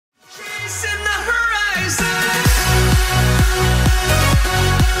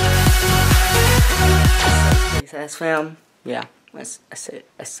SS fam, yeah, I say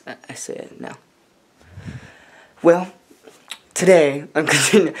it now. Well, today I'm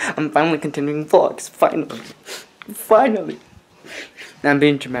finally continuing vlogs. Finally. Now I'm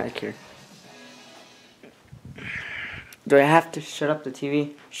being dramatic here. Do I have to shut up the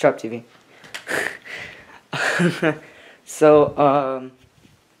TV? Shut up, TV. So,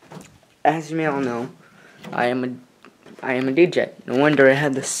 as you may all know, I am a DJ. No wonder I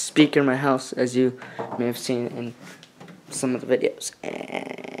had the speaker in my house, as you may have seen in some of the videos.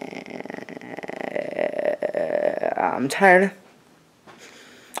 I'm tired.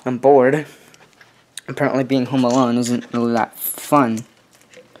 I'm bored. Apparently being home alone isn't really that fun.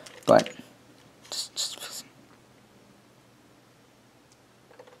 But,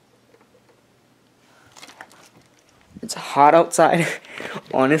 it's hot outside.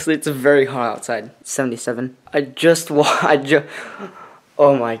 Honestly, it's very hot outside. 77.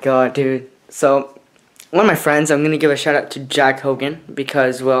 Oh my god, dude. So, one of my friends, I'm gonna give a shout out to Jack Hogan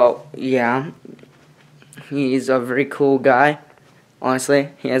because, well, yeah, he's a very cool guy. Honestly,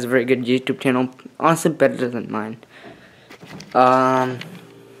 he has a very good YouTube channel. Honestly, better than mine.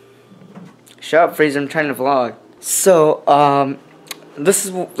 Shut up, Fraser. I'm trying to vlog. So, I'm just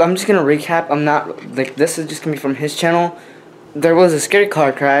gonna recap. This is just gonna be from his channel. There was a scary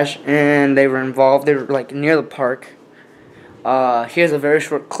car crash, and they were involved. They were, like, near the park. Here's a very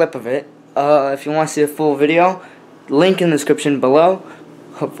short clip of it. If you want to see a full video, link in the description below.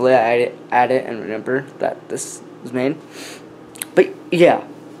 Hopefully I add it and remember that this was made. But, yeah.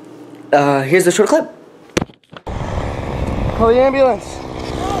 Here's the short clip. Call the ambulance.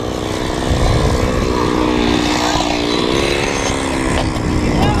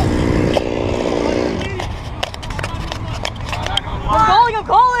 I'm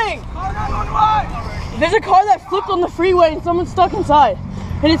calling! There's a car that flipped on the freeway and someone's stuck inside.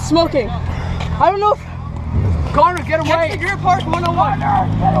 And it's smoking. I don't know if... Connor, get away! Get to Deer Park 101. Connor,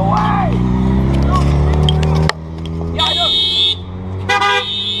 get away! Yeah, I know.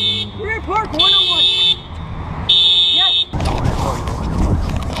 Deer Park 101. Yes.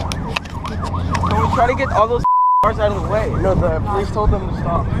 Someone try to get all those cars out of the way. No, the police told them to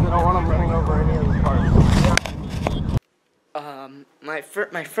stop. They don't want them running over any of the cars.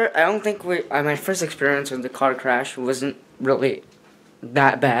 My first experience with the car crash wasn't really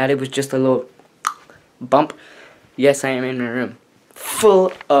that bad. It was just a little bump. Yes, I am in my room,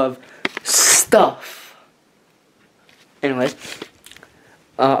 full of stuff. Anyways,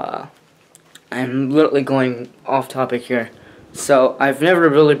 I'm literally going off topic here. So, I've never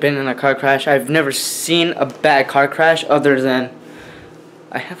really been in a car crash. I've never seen a bad car crash other than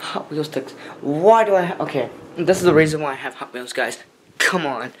I have Hot Wheels sticks. Why do I have... Okay, this is the reason why I have Hot Wheels, guys. Come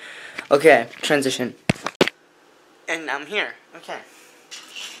on. Okay, transition. And I'm here. Okay.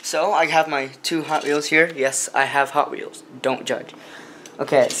 So, I have my 2 Hot Wheels here. Yes, I have Hot Wheels. Don't judge.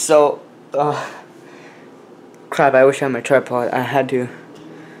 Okay, so... crap, I wish I had my tripod. I had to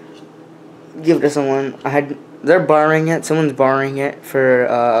give it to someone. They're borrowing it. Someone's borrowing it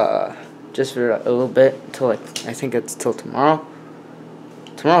for, just for a little bit. Till, like, I think it's till tomorrow.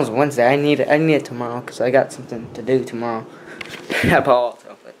 Tomorrow's Wednesday. I need it tomorrow because I got something to do tomorrow.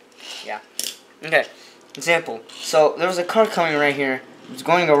 But yeah. Okay. Example. So there was a car coming right here. It was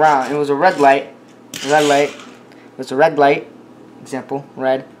going around. It was a red light. It was a red light. Example.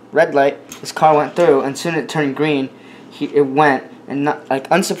 Red light. This car went through, and soon it turned green. It went, and not, like,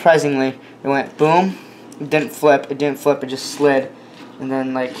 unsurprisingly, it went boom. It didn't flip. It just slid, and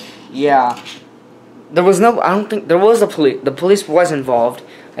then, like, yeah. There was no, I don't think, there was a police. The police was involved.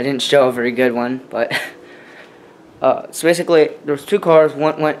 I didn't show a very good one, but, so basically, there was 2 cars.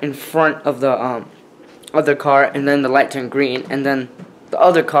 One went in front of the, other car, and then the light turned green, and then the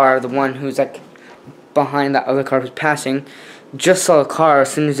other car, the one who's, like, behind that other car was passing, just saw a car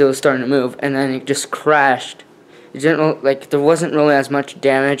as soon as it was starting to move, and then it just crashed. It didn't, like, there wasn't really as much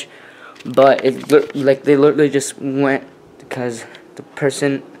damage, but it, like, they literally just went, because the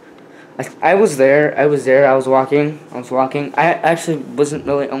person... I was there, I was walking, I actually wasn't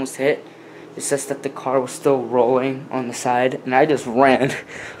really almost hit. It's just that the car was still rolling on the side, and I just ran.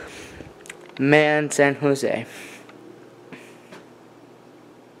 Man, San Jose.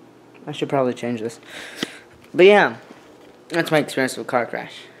 I should probably change this. But yeah, that's my experience with a car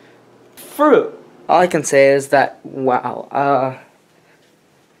crash. Fruit! All I can say is that, wow,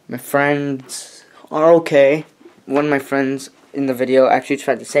 my friends are okay. One of my friends in the video actually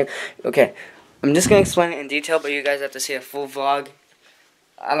tried to save. Okay, I'm just gonna explain it in detail, but you guys have to see a full vlog.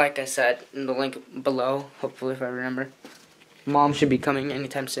 Like I said, in the link below, hopefully if I remember. Mom should be coming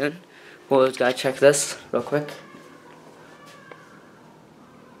anytime soon. Well, let's gotta check this real quick.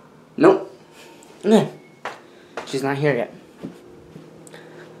 Nope. She's not here yet.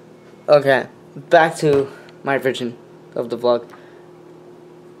 Okay, back to my version of the vlog.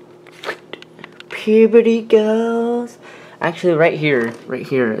 Puberty girls. Actually, right here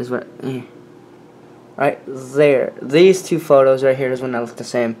is what. Right there. These two photos right here is when I look the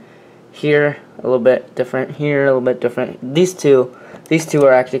same. Here a little bit different. Here a little bit different. These two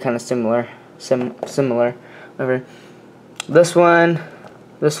are actually kind of similar. Similar. Whatever. This one's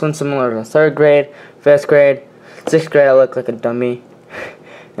similar to 3rd grade, 5th grade, 6th grade. I look like a dummy,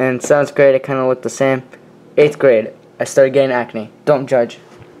 and 7th grade I kind of look the same. 8th grade I started getting acne. Don't judge.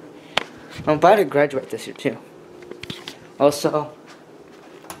 I'm about to graduate this year too. Also,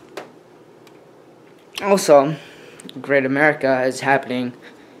 Great America is happening.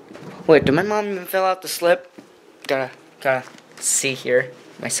 Wait, did my mom even fill out the slip? Gotta see here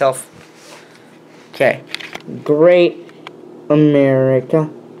myself. Okay, Great America.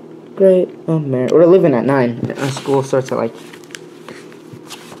 Great America. We're living at 9. School starts at like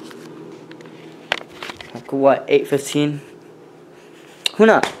what, 8:15? Who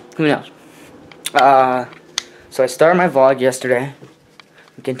knows? Who knows? So I started my vlog yesterday.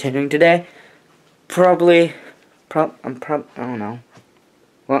 I'm continuing today. I don't know.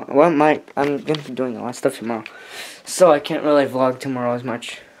 I'm gonna be doing a lot of stuff tomorrow, so I can't really vlog tomorrow as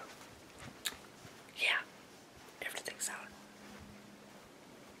much. Yeah, everything's out.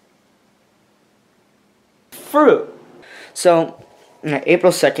 Fruit. So,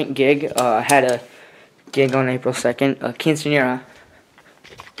 April 2nd gig. I had a gig on April 2nd, quinceañera,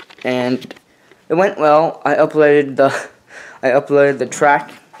 and it went well. I uploaded the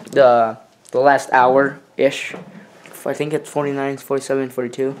track, the last hour-ish. I think it's 49, 47,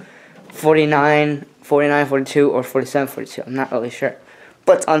 42. 49, 42, or 47, 42. I'm not really sure.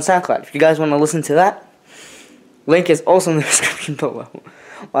 But it's on SoundCloud. If you guys want to listen to that, link is also in the description below.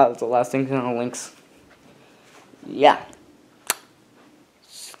 Wow, that's the last thing on the links. Yeah.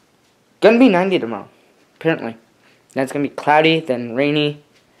 It's gonna be 90 tomorrow, apparently. Then it's gonna be cloudy, then rainy,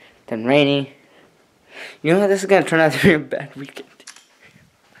 then rainy. You know what? This is gonna turn out to be a bad weekend.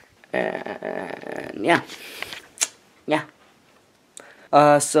 And yeah.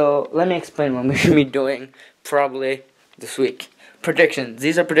 So let me explain what we're gonna be doing probably this week. Predictions.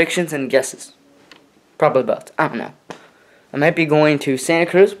 These are predictions and guesses. Probably both. I don't know. I might be going to Santa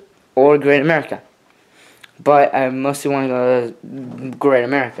Cruz or Great America, but I mostly want to go to Great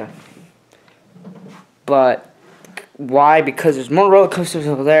America. But why? Because there's more roller coasters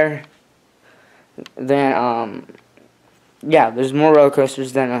over there than yeah, there's more roller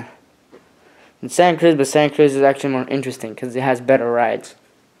coasters than in Santa Cruz, but Santa Cruz is actually more interesting because it has better rides,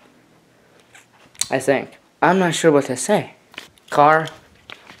 I think. I'm not sure what to say. Car,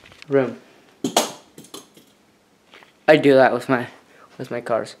 room. I do that with my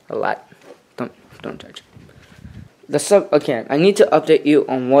cars a lot. Don't judge. Okay, I need to update you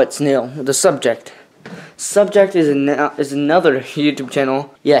on what's new. The subject. Subject is another YouTube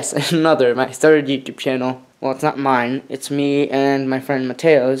channel. Yes, another, my 3rd YouTube channel. Well, it's not mine. It's me and my friend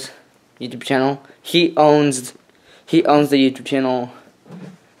Mateo's YouTube channel. He owns the YouTube channel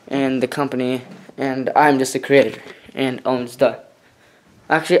and the company, and I'm just the creator and owns the.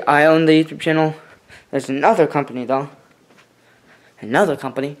 Actually, I own the YouTube channel. There's another company though. Another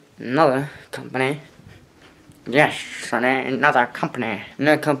company. Yes, another company.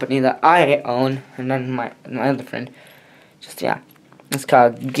 Another company that I own, and then my other friend. Just yeah, it's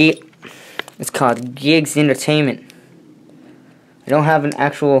called Gigs Entertainment. I don't have an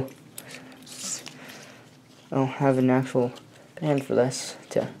actual band for this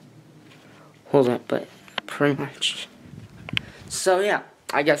to hold it, but pretty much. So yeah,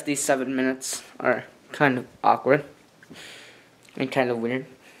 I guess these 7 minutes are kind of awkward and kind of weird,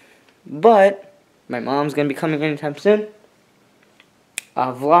 but my mom's gonna be coming anytime soon.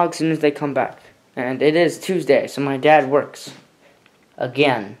 I'll vlog as soon as they come back, and it is Tuesday, so my dad works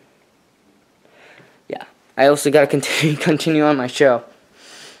again. Yeah, I also gotta continue on my show.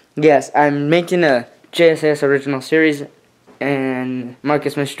 Yes, I'm making a JSS original series, and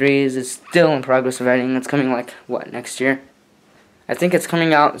Marcus Mysteries is still in progress of editing. It's coming like, what, next year? I think it's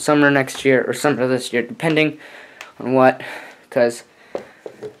coming out summer next year or summer this year, depending on what, because,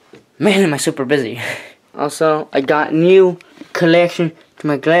 man, am I super busy. Also, I got new collection to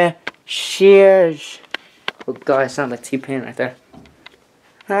my glaciers. Oh god, I sound like T-Pain right there.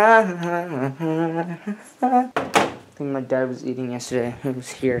 I think my dad was eating yesterday. It was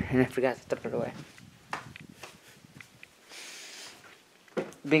here, and I forgot to throw it away.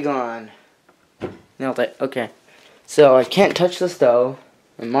 Be gone. Nailed it. Okay. So I can't touch the stove.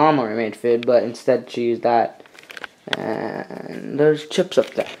 My mom already made food, but instead she used that. And there's chips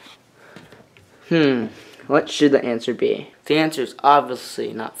up there. What should the answer be? The answer is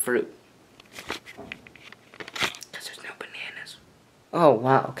obviously not fruit. Because there's no bananas. Oh,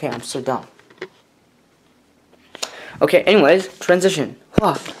 wow. Okay, I'm so dumb. Okay, anyways, transition.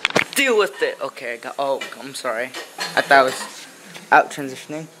 Oh, deal with it. Okay, I'm sorry. I thought I was out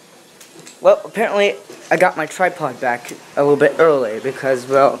transitioning. Well, apparently, I got my tripod back a little bit early because,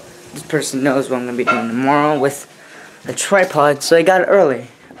 well, this person knows what I'm going to be doing tomorrow with the tripod, so I got it early.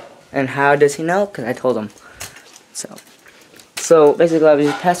 And how does he know? Because I told him. So basically, I was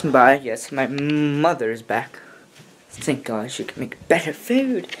just passing by. Yes, my mother is back. Thank God, she can make better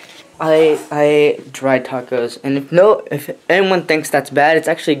food. I tried tacos, and if anyone thinks that's bad, it's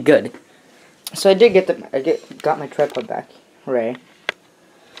actually good. So I did got my tripod back. Hooray!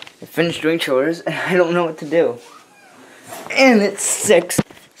 I finished doing chores, and I don't know what to do. And it's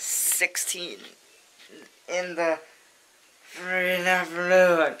 6:16 in the freaking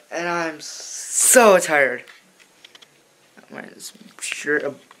afternoon, and I'm so tired. I'm wearing this shirt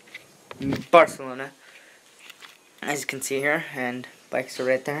of Barcelona, as you can see here, and bikes are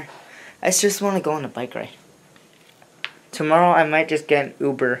right there. I just want to go on a bike ride. Tomorrow I might just get an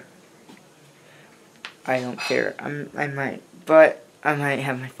Uber. I don't care. I might, but I might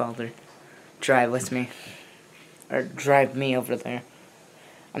have my father drive with me, or drive me over there.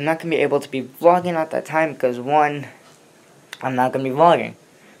 I'm not gonna be able to be vlogging at that time because one, I'm not gonna be vlogging.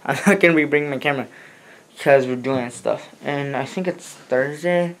 I'm not gonna be bringing my camera because we're doing stuff, and I think it's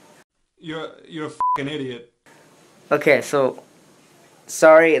Thursday. You're a fucking idiot. Okay, so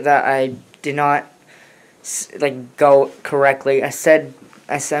sorry that I did not go correctly. I said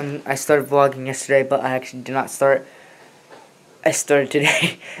I started vlogging yesterday, but I actually did not start. I started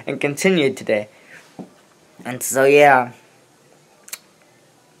today and continued today. And so yeah.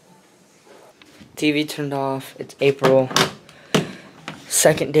 TV turned off. It's April.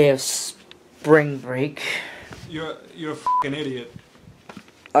 Second day of spring break. You're a fucking idiot.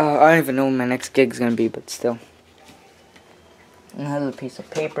 I don't even know when my next gig's gonna be, but still. Another piece of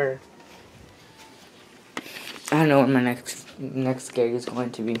paper. I don't know when my next gig is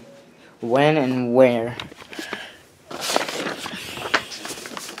going to be. When and where.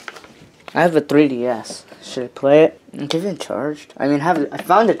 I have a 3DS. Should I play it? It's even charged. I mean, I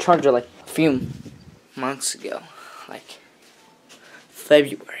found a charger like a few months ago. Like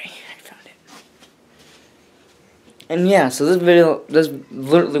February, I found it. And yeah, so this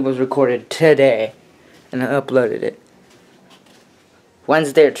literally was recorded today. And I uploaded it.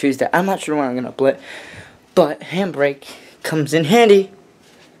 Wednesday or Tuesday. I'm not sure when I'm going to upload it. But handbrake comes in handy.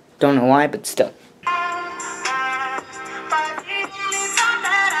 Don't know why, but still.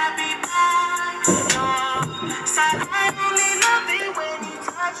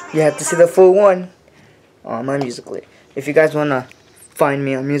 You have to see the full one on my Musical.ly. If you guys want to find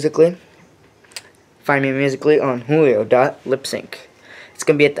me on Musical.ly, find me Musical.ly on julio.lipsync. It's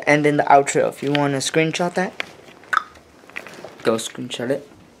going to be at the end in the outro. If you want to screenshot that, go screenshot it.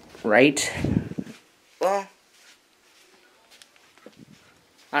 Right? Well,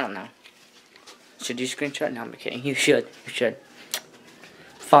 I don't know. Should you screenshot? No, I'm kidding. You should. You should.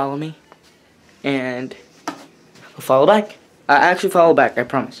 Follow me. And I'll follow back. I actually follow back, I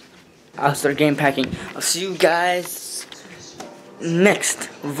promise. I'll start game packing. I'll see you guys next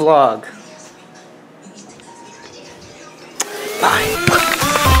vlog.